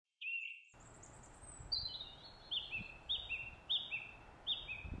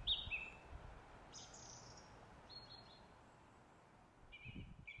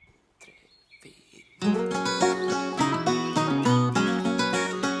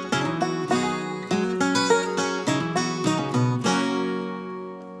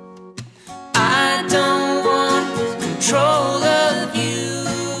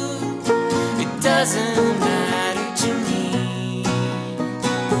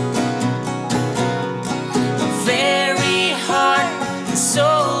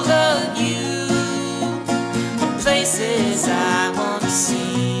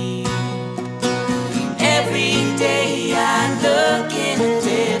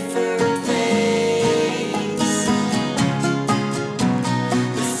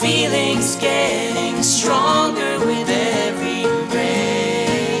stronger with every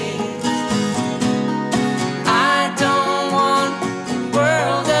embrace. I don't want a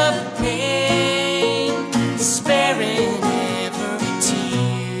world of pain, sparing every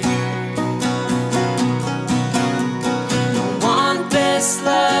tear. I want this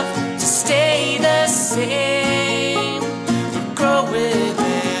love to stay the same, or grow with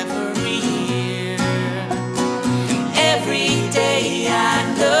every year. Every day I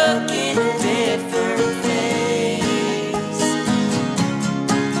look in a different face.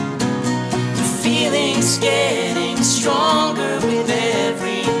 The feeling's getting stronger with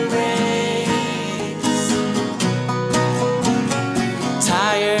every embrace.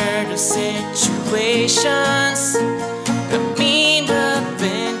 Tired of situations that mean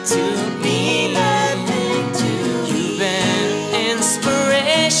nothing to me. You've been an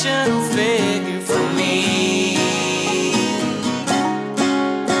inspirational figure for me.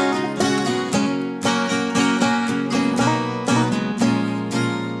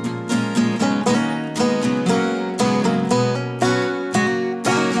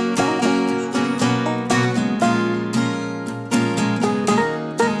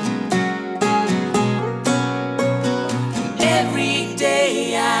 Every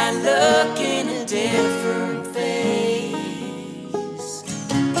day I look in a different face.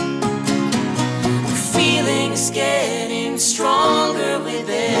 The feeling's getting stronger with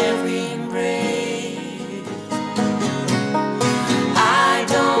every embrace. I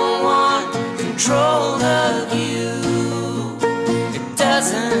don't want control of you. It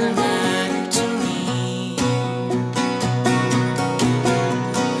doesn't matter to me.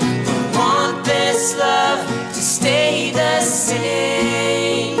 I want this love to stay the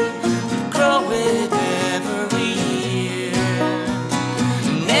same, grow with every year.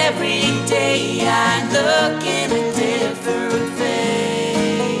 And every day I look in a